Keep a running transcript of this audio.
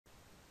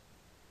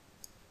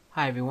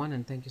Hi everyone,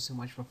 and thank you so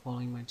much for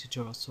following my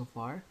tutorial so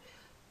far.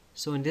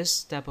 So in this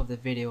step of the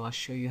video, I'll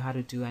show you how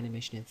to do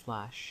animation in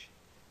Flash.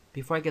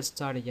 Before I get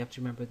started, you have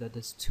to remember that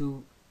there's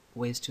two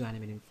ways to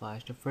animate in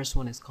Flash. The first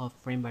one is called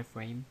frame by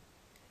frame,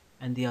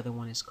 and the other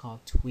one is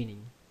called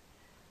tweening.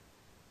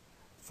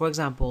 For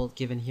example,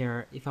 given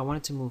here, if I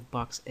wanted to move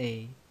box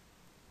A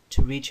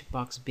to reach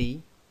box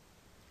B,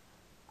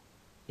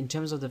 in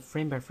terms of the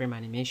frame by frame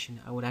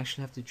animation, I would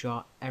actually have to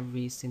draw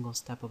every single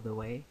step of the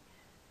way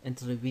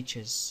until it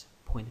reaches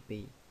point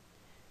B.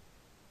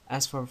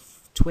 As for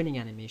twinning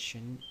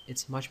animation,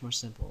 it's much more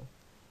simple.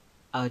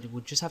 I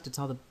would just have to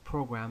tell the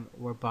program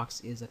where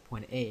box is at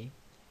point A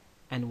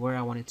and where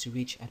I want it to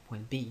reach at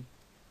point B,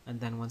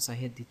 and then once I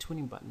hit the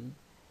twinning button,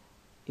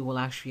 it will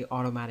actually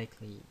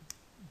automatically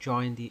draw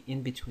in the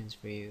in-betweens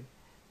for you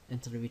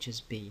until it reaches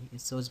B.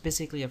 So it's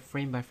basically a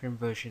frame-by-frame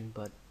version,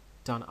 but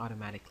done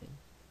automatically.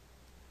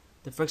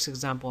 The first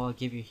example I'll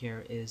give you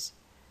here is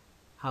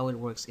how it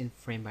works in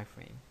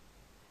frame-by-frame.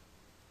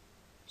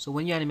 So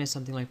when you animate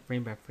something like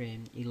frame by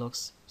frame, it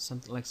looks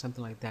something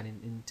like that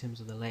in terms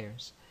of the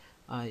layers.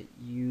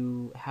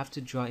 You have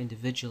to draw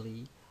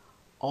individually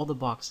all the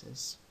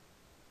boxes,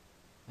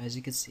 as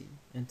you can see,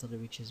 until it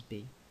reaches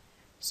B.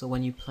 So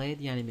when you play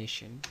the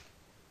animation,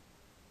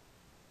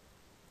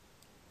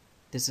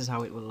 this is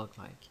how it will look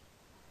like.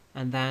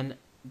 And then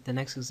the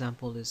next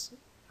example is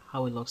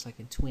how it looks like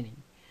in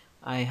tweening.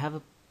 I have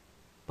a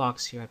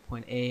box here at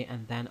point A,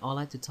 and then all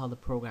I have to tell the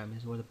program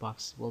is where the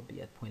box will be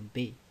at point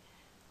B.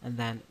 And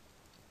then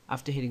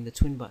after hitting the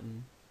tween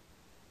button,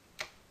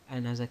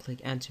 and as I click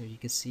enter, you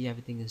can see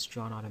everything is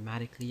drawn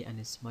automatically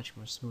and it's much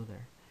more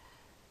smoother.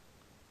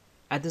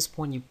 At this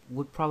point, you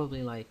would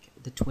probably like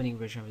the tweening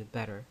version of it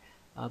better,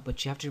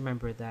 but you have to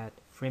remember that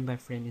frame by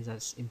frame is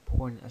as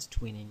important as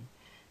tweening,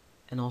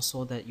 and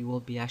also that you will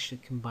be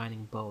actually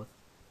combining both.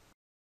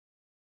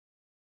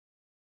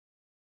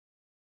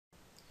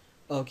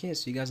 Okay,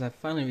 so you guys have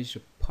finally reached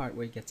the part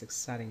where it gets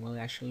exciting. We'll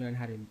actually learn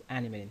how to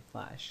animate in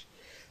Flash.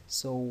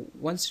 So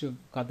once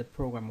you've got the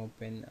program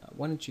open,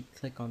 why don't you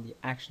click on the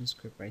action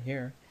script right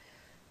here.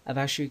 I've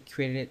actually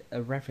created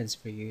a reference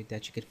for you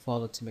that you could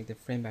follow to make the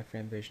frame by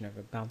frame version of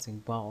a bouncing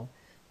ball.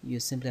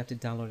 You simply have to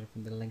download it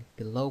from the link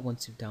below.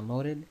 Once you've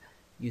downloaded,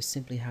 you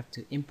simply have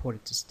to import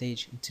it to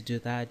stage, and to do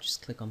that,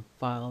 just click on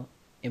file,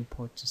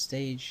 import to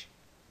stage,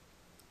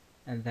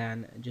 and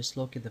then just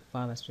locate the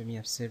file. As for me,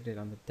 I've saved it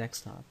on the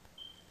desktop.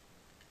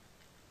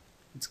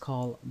 It's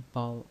called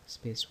ball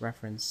space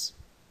reference.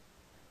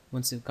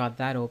 Once you've got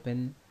that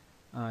open,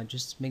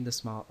 just make the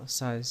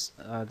size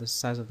of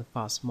the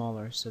file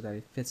smaller so that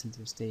it fits into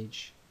the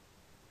stage.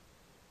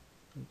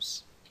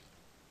 Oops.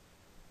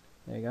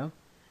 There you go.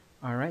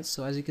 Alright,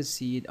 so as you can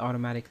see, it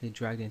automatically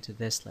dragged into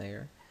this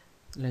layer.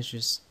 Let's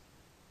just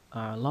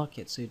lock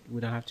it so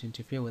we don't have to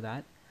interfere with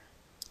that.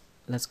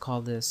 Let's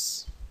call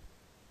this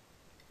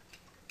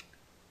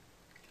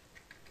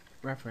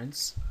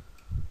reference.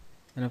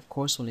 And of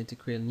course, we'll need to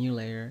create a new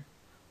layer,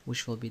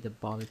 which will be the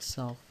ball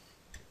itself.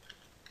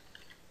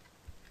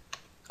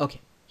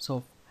 Okay,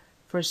 so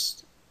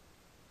first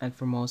and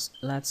foremost,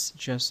 let's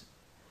just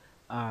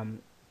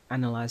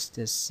analyze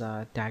this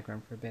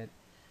diagram for a bit.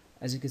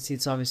 As you can see,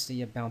 it's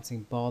obviously a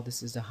bouncing ball.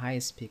 This is the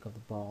highest peak of the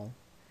ball,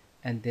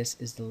 and this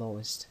is the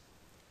lowest.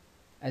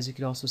 As you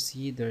can also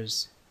see,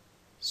 there's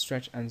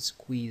stretch and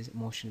squeeze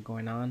motion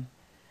going on.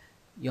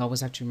 You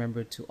always have to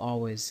remember to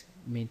always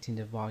maintain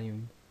the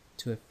volume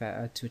to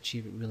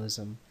achieve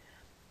realism.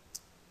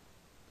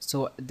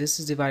 So this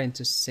is divided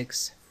into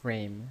 6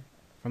 frames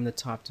from the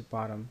top to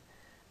bottom.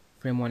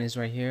 Frame 1 is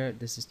right here.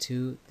 This is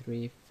 2,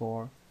 3,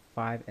 4,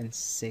 5, and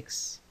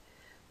 6.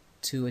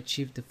 To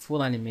achieve the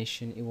full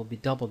animation, it will be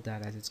double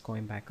that as it's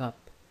going back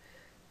up.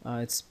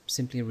 It's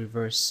simply a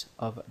reverse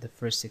of the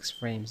first 6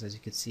 frames, as you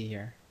can see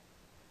here.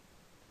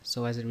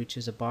 So as it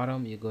reaches the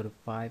bottom, you go to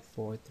 5,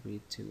 4,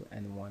 3, 2,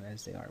 and 1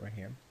 as they are right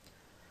here.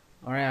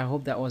 Alright, I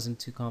hope that wasn't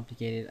too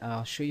complicated.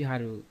 I'll show you how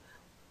to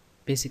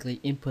basically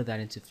input that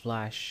into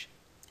Flash.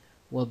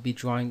 We'll be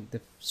drawing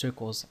the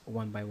circles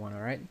one by one,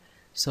 alright?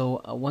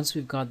 So once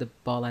we've got the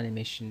ball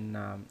animation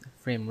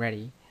frame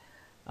ready,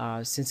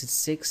 since it's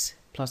 6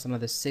 plus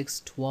another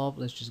 6, 12,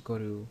 let's just go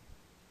to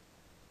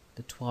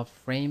the 12th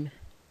frame.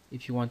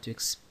 If you want to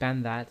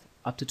expand that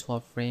up to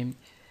 12 frame,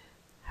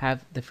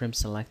 have the frame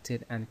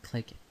selected and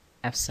click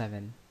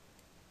F7.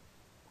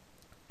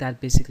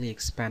 That basically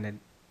expanded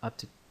up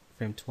to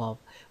frame 12.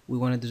 We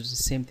want to do the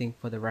same thing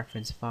for the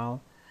reference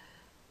file.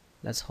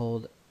 Let's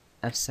hold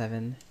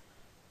F7.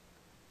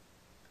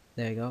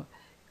 There you go.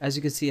 As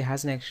you can see, it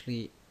hasn't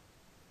actually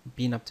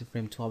been up to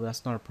frame 12.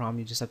 That's not a problem.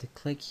 You just have to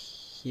click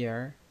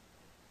here,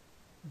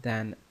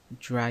 then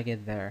drag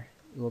it there.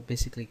 It will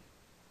basically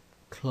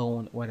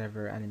clone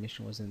whatever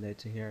animation was in there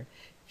to here.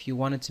 If you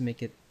wanted to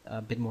make it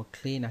a bit more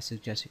clean, I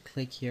suggest you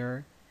click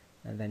here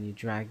and then you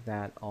drag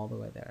that all the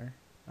way there.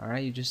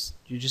 Alright,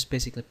 you're just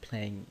basically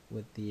playing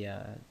with the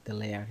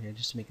layout here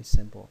just to make it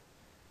simple.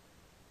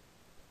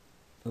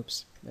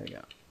 Oops, there we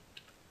go.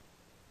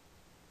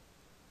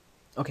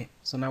 Okay,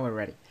 so now we're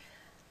ready.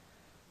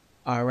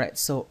 Alright,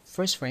 so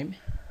first frame,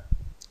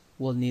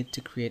 we'll need to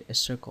create a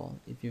circle.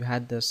 If you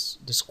had the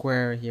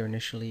square here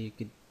initially, you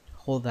could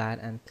hold that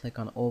and click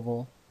on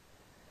oval,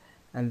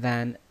 and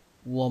then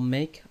we'll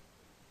make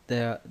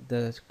the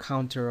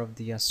counter of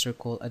the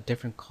circle a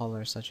different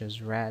color, such as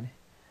red.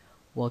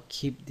 We'll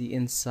keep the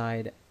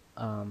inside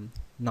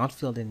not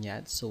filled in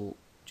yet, so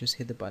just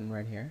hit the button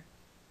right here,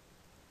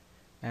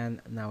 and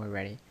now we're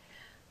ready.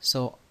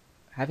 So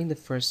having the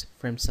first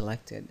frame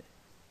selected,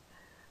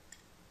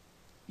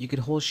 you could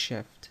hold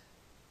shift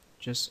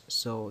just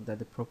so that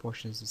the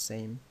proportion is the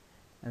same,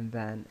 and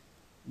then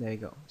there you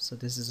go. So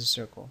this is a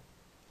circle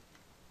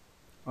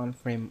on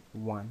frame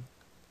 1.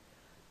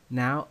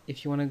 Now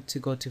if you wanted to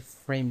go to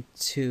frame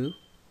 2,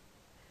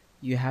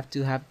 you have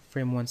to have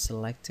frame 1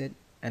 selected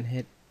and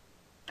hit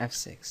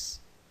F6.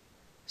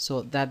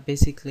 So that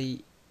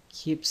basically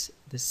keeps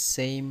the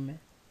same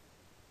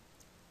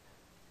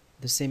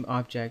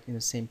object in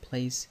the same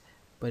place,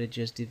 but it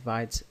just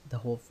divides the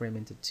whole frame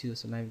into two.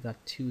 So now you've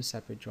got two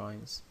separate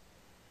drawings.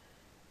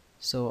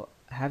 So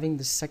having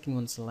the second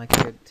one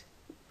selected,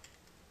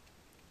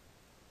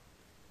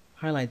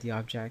 highlight the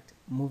object,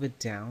 move it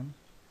down.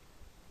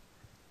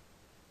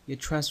 Your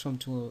transform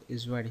tool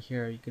is right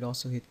here. You could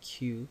also hit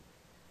Q.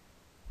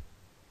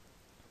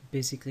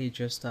 Basically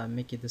just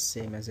make it the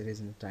same as it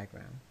is in the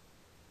diagram.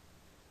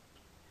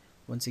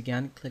 Once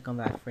again, click on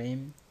that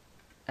frame,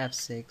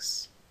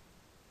 F6,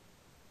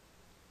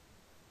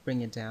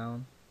 bring it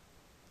down.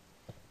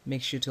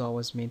 Make sure to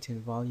always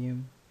maintain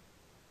volume.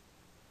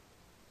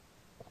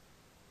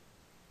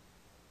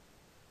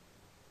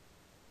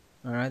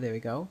 Alright, there we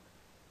go.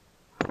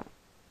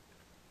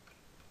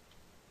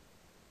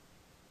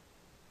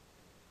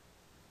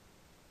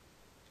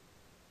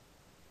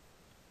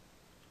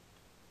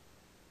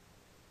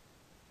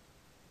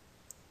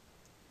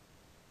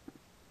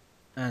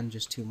 And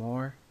just two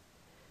more.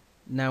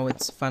 Now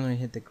it's finally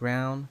hit the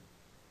ground.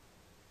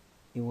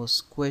 It will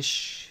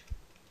squish,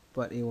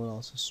 but it will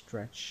also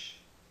stretch.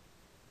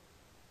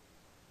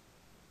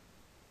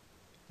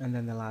 And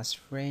then the last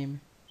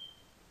frame,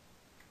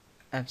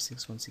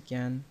 F6 once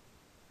again,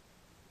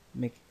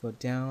 make it go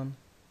down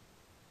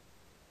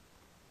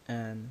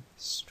and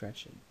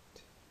stretch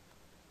it.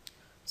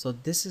 So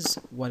this is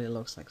what it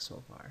looks like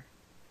so far.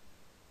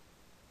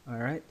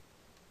 Alright,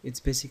 it's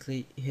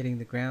basically hitting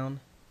the ground.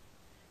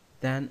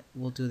 Then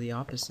we'll do the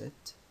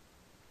opposite.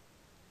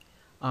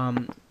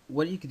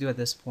 What you could do at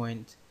this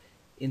point,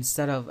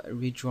 instead of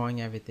redrawing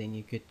everything,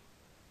 you could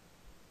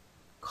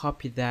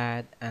copy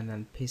that and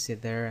then paste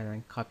it there, and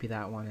then copy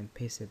that one and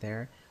paste it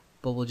there.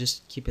 But we'll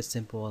just keep it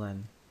simple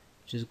and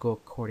just go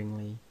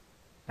accordingly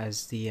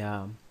as the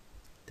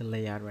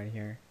layout right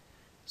here.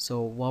 So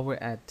while we're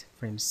at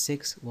frame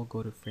 6, we'll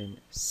go to frame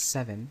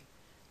 7.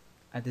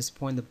 At this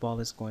point the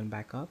ball is going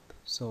back up,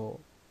 so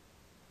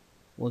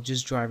we'll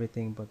just draw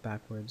everything but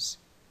backwards.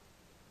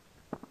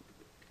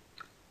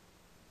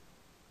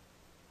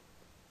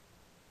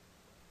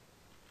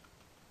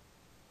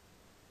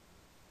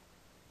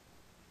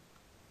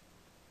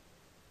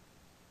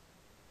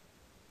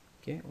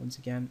 Okay, once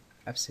again,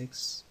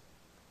 F6.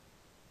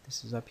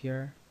 This is up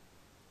here.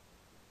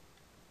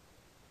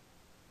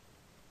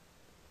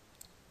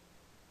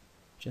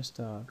 Just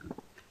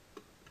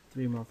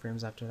 3 more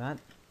frames after that.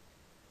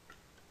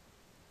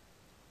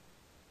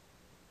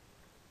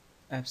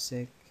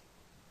 F6.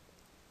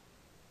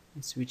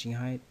 It's reaching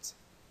height.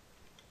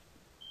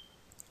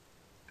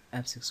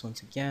 F6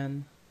 once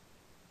again.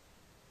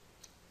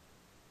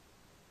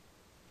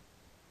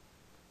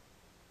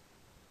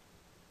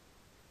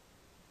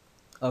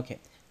 Okay,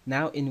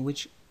 now in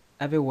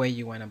whichever way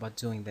you went about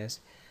doing this,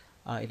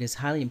 it is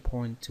highly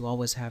important to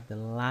always have the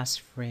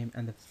last frame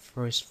and the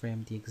first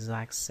frame the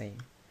exact same.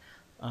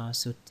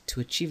 So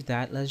to achieve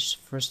that, let's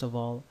first of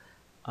all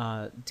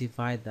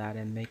divide that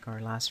and make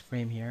our last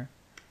frame here.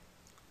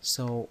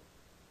 So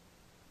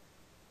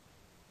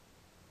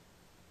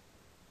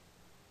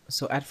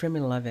at frame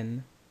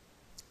 11,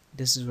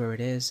 this is where it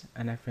is,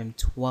 and at frame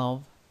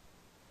 12,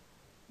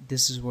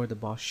 this is where the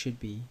ball should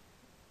be.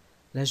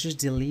 Let's just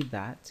delete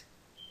that.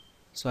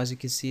 So as you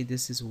can see,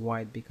 this is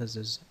white because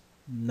there's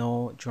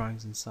no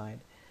drawings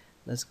inside.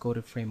 Let's go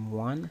to frame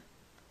 1,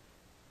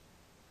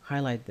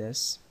 highlight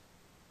this,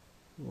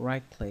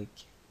 right click,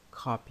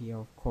 copy, or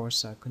of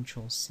course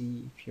Control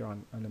C if you're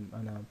on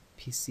a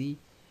PC.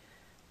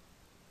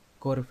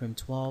 Go to frame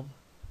 12.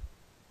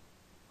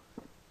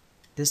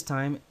 This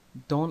time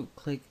don't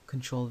click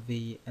Control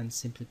V and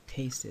simply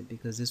paste it,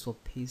 because this will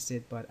paste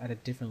it but at a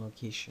different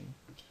location.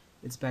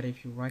 It's better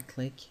if you right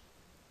click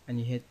and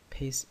you hit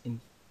paste in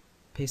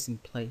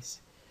place.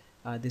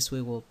 This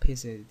way we'll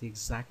paste it at the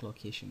exact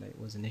location that it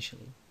was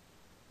initially.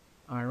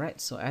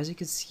 Alright, so as you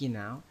can see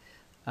now,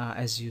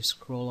 as you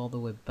scroll all the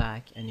way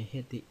back and you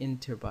hit the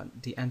enter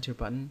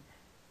button,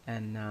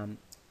 and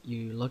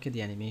you look at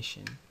the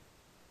animation,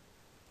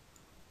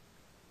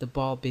 the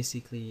ball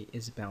basically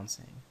is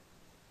bouncing.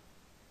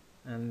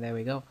 And there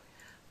we go.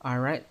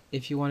 Alright,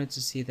 if you wanted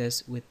to see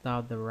this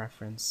without the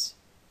reference,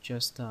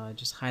 just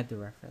hide the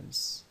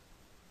reference.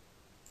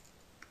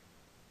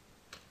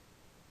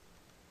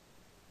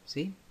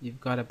 See,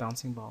 you've got a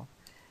bouncing ball.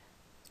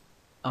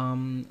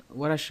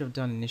 What I should have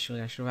done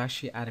initially, I should have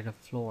actually added a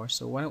floor.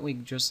 So why don't we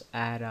just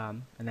add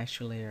an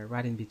extra layer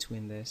right in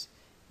between this.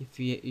 If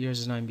yours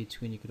is not in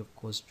between, you could of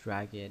course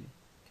drag it.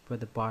 Put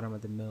the bottom or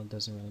the middle,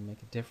 doesn't really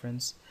make a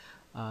difference.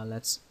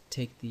 Let's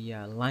take the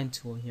line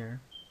tool here.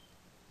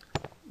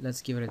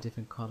 Let's give it a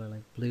different color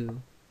like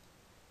blue.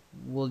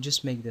 We'll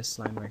just make this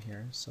line right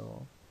here.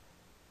 So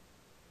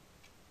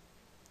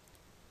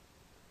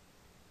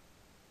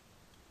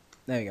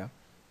there you go.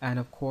 And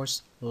of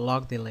course,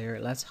 lock the layer.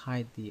 Let's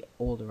hide the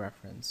old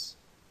reference.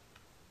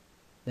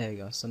 There you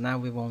go. So now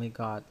we only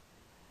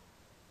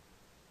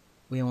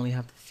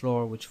have the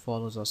floor, which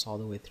follows us all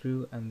the way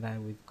through, and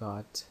then we've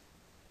got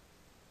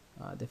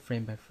the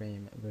frame by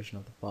frame version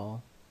of the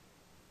ball.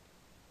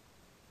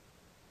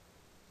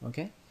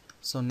 Okay,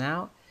 so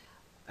now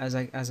as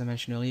I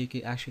mentioned earlier, you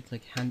could actually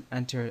click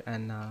enter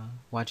and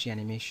watch the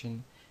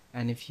animation.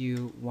 And if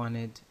you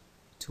wanted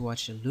to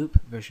watch the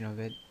loop version of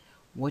it,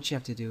 what you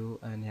have to do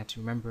and you have to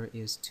remember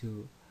is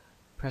to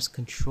press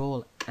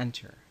Control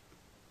Enter.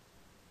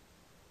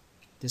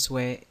 This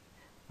way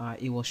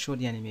it will show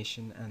the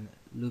animation and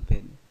loop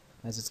it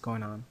as it's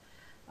going on.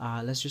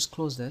 Let's just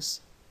close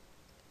this.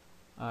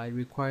 It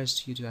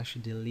requires you to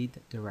actually delete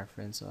the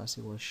reference, or else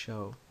it will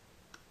show.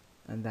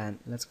 And then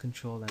let's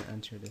Control and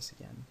enter this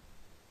again.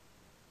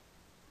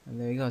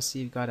 And there you go. See,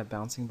 you've got a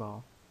bouncing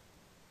ball.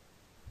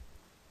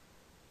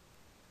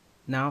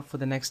 Now for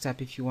the next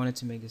step, if you wanted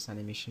to make this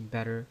animation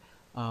better,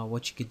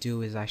 what you could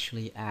do is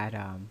actually add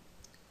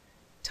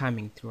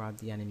timing throughout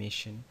the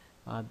animation.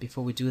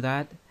 Before we do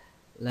that,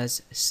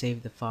 let's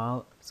save the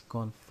file. Let's go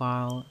on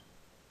File,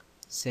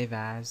 Save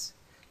As,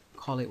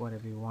 call it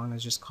whatever you want.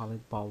 Let's just call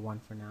it ball1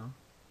 for now.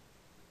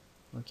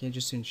 Okay,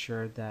 just to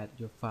ensure that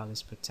your file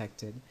is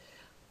protected.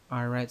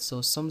 Alright,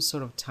 so some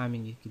sort of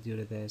timing you could do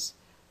to this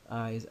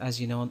is, as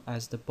you know,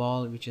 as the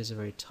ball reaches the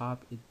very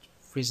top, it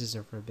freezes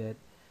there for a bit.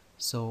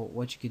 So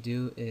what you could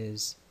do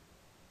is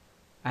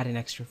add an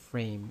extra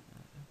frame.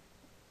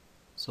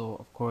 So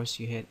of course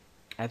you hit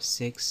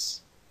F6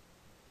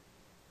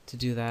 to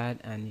do that,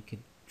 and you could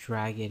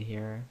drag it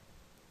here,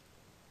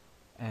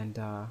 and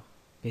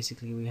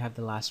basically we have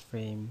the last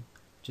frame,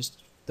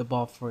 just the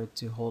ball for it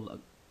to hold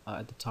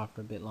at the top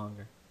for a bit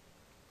longer.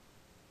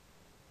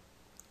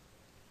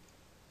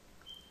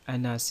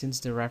 And since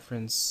the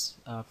reference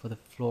for the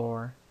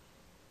floor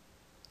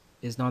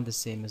is not the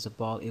same as the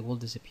ball, it will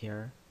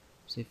disappear.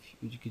 So if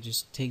you could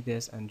just take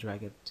this and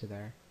drag it to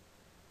there.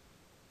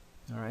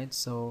 Alright,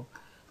 so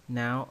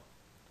now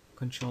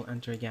Control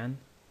Enter again.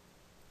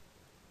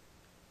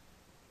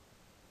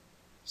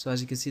 So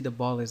as you can see, the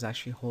ball is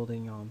actually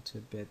holding on to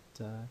a bit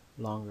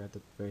longer at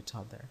the very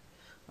top there.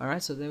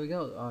 Alright, so there we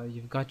go.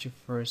 You've got your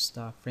first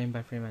frame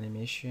by frame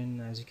animation.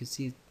 As you can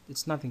see,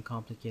 it's nothing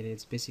complicated.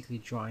 It's basically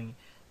drawing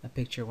a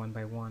picture one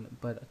by one,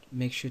 but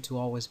make sure to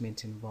always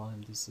maintain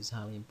volume. This is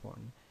highly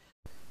important.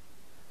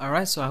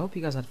 Alright, so I hope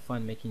you guys had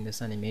fun making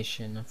this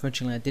animation.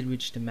 Unfortunately, I did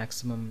reach the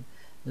maximum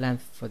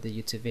length for the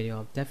YouTube video.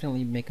 I'll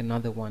definitely make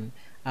another one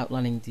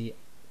outlining the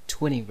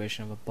twinning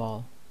version of a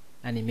ball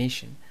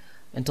animation.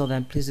 Until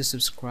then, please do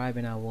subscribe,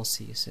 and I will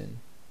see you soon.